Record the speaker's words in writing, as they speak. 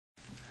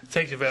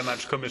Thank you very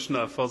much,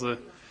 Commissioner, for the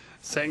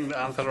second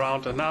answer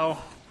round. And now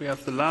we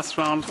have the last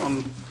round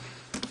on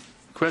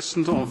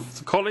questions of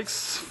the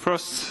colleagues.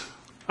 First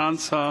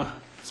answer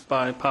is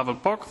by Pavel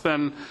Bock,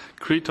 then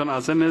Kriton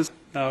Arsenis.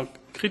 Now,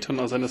 Kriton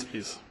Arsenis,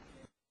 please.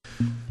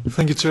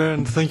 Thank you, Chair,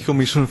 and thank you,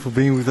 Commissioner, for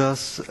being with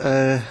us.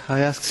 I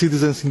asked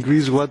citizens in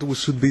Greece what we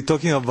should be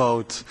talking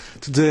about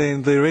today,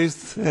 and they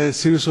raised a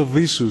series of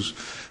issues.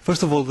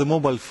 First of all, the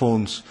mobile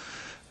phones.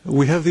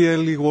 We have the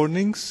early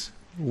warnings.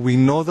 We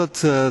know that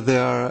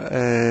there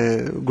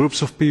are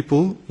groups of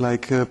people,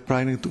 like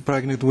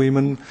pregnant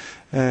women,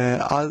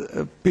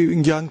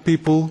 young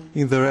people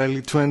in their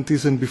early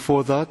 20s and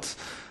before that,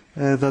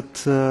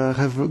 that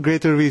have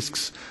greater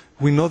risks.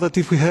 We know that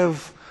if we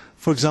have,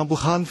 for example,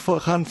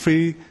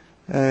 hand-free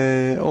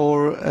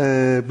or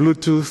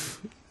Bluetooth,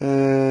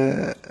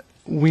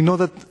 we know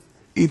that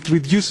it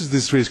reduces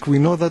this risk. We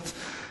know that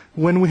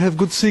when we have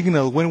good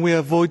signal, when we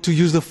avoid to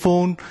use the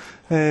phone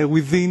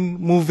within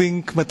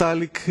moving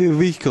metallic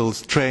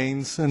vehicles,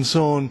 trains and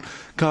so on,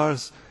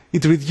 cars,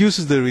 it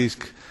reduces the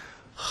risk.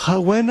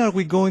 When are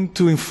we going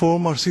to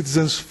inform our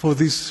citizens for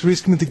these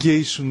risk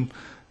mitigation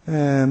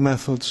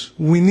methods?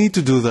 We need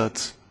to do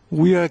that.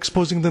 We are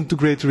exposing them to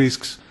great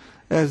risks,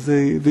 as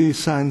the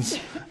science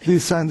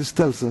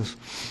tells us.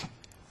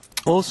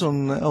 Also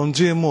on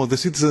GMO, the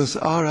citizens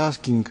are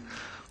asking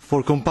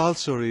for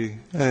compulsory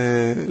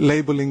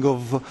labeling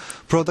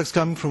of products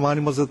coming from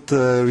animals that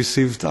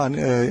received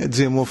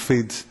GMO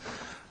feed.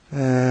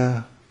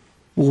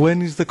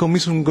 When is the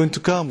Commission going to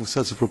come with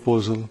such a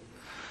proposal?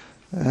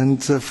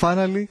 And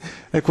finally,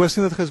 a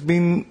question that has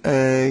been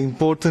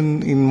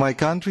important in my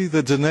country,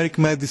 the generic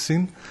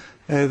medicine.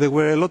 There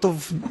were a lot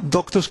of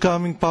doctors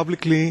coming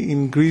publicly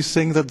in Greece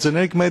saying that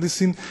generic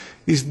medicine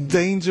is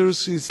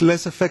dangerous, is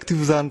less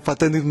effective than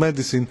patented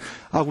medicine.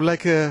 I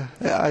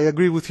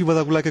agree with you, but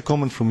I would like a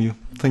comment from you.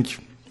 Thank you.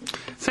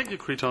 Thank you,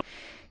 Kriton.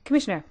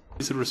 Commissioner.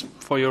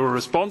 For your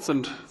response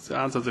and to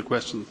answer the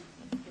question.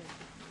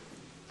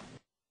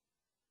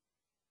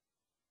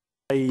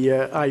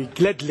 I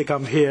gladly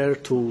come here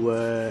to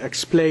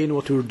explain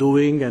what we're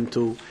doing and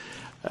to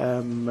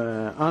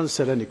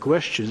answer any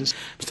questions.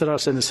 Mr.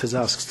 Arsenis has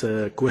asked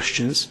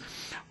questions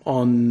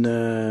on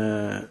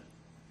the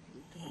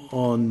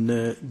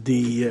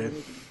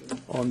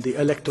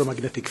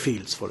electromagnetic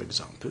fields, for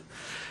example.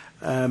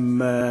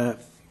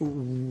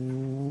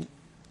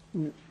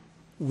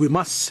 We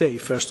must say,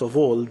 first of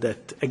all,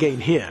 that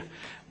again here,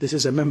 this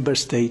is a member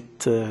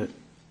state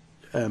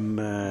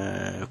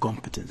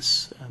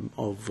competence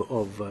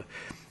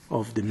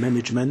of the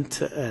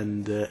management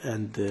and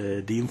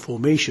the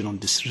information on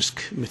this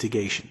risk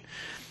mitigation.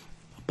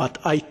 But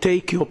I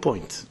take your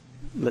point.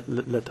 Let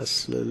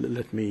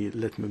me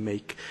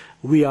make.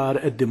 We are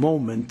at the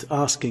moment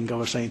asking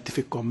our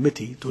scientific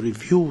committee to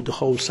review the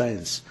whole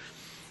science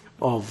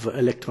of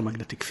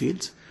electromagnetic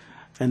fields,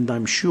 and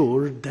I'm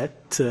sure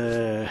that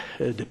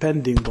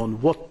depending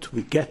on what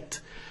we get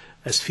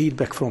as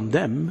feedback from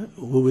them,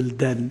 we will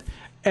then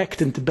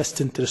act in the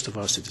best interest of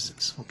our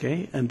citizens,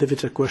 okay? And if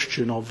it's a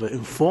question of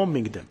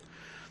informing them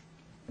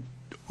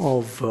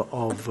of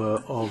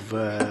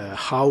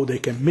how they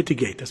can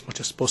mitigate as much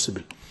as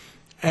possible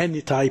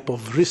any type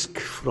of risk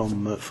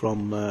from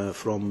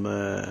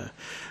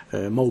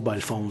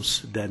mobile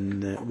phones,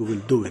 then we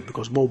will do it,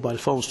 because mobile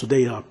phones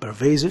today are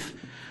pervasive.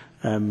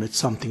 It's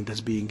something that's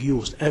being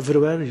used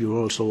everywhere. You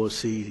also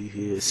see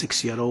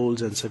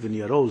 6-year-olds and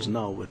 7-year-olds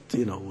now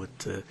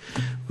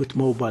with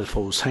mobile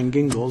phones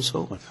hanging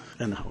also. But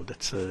anyhow,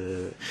 that's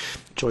a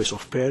choice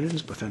of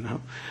parents. But anyhow,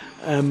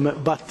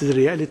 but the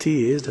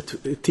reality is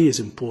that it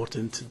is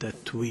important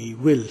that we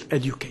will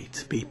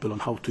educate people on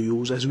how to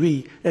use, as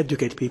we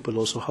educate people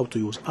also how to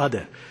use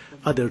other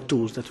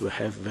tools that we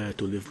have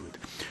to live with.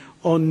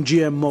 On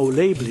GMO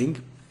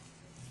labeling,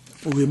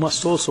 we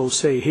must also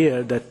say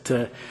here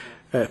that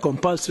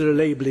compulsory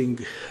labelling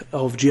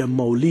of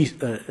GMO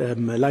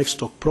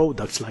livestock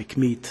products like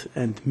meat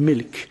and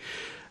milk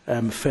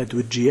fed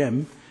with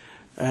GM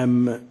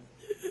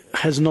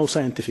has no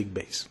scientific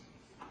base.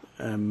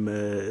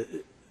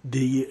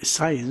 The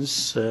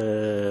science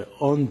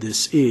on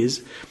this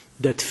is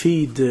that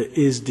feed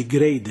is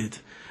degraded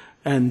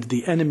and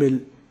the animal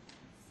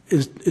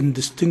is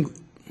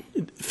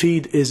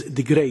feed is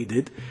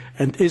degraded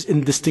and is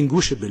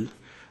indistinguishable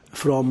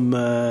from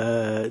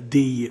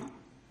the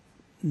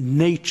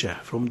nature,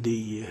 from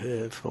the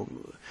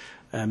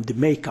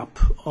makeup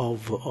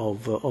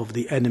of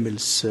the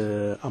animal's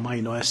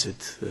amino acid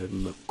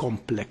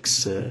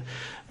complex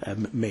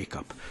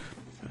makeup.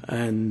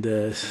 And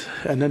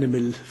an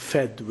animal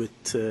fed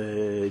with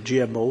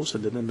GMOs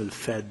and an animal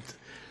fed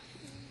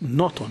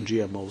not on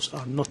GMOs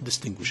are not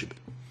distinguishable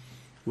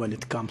when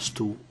it comes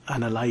to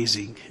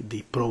analyzing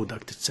the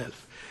product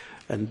itself.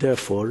 And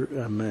therefore,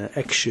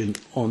 action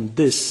on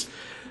this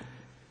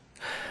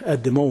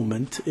at the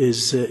moment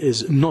is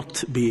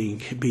not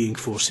being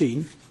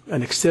foreseen.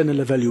 An external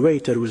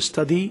evaluator will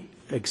study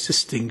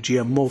existing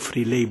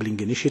GMO-free labelling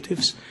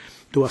initiatives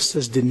to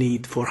assess the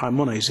need for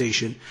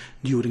harmonisation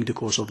during the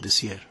course of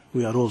this year.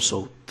 We are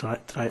also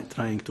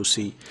trying to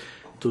see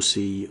to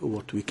see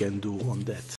what we can do on that.